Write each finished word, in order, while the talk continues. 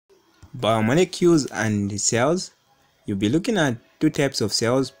Biomolecules and cells. You'll be looking at two types of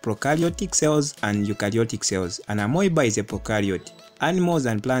cells, prokaryotic cells and eukaryotic cells. An amoeba is a prokaryote. Animals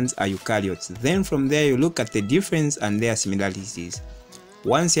and plants are eukaryotes. Then from there you look at the difference and their similarities.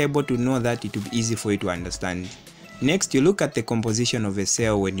 Once you're able to know that, it will be easy for you to understand. Next, you look at the composition of a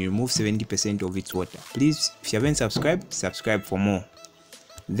cell when you remove 70% of its water. Please, if you haven't subscribed, subscribe for more.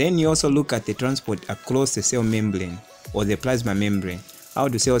 Then you also look at the transport across the cell membrane or the plasma membrane. How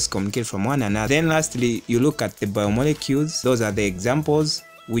do cells communicate from one another? Then lastly, you look at the biomolecules. Those are the examples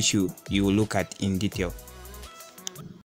which you will look at in detail.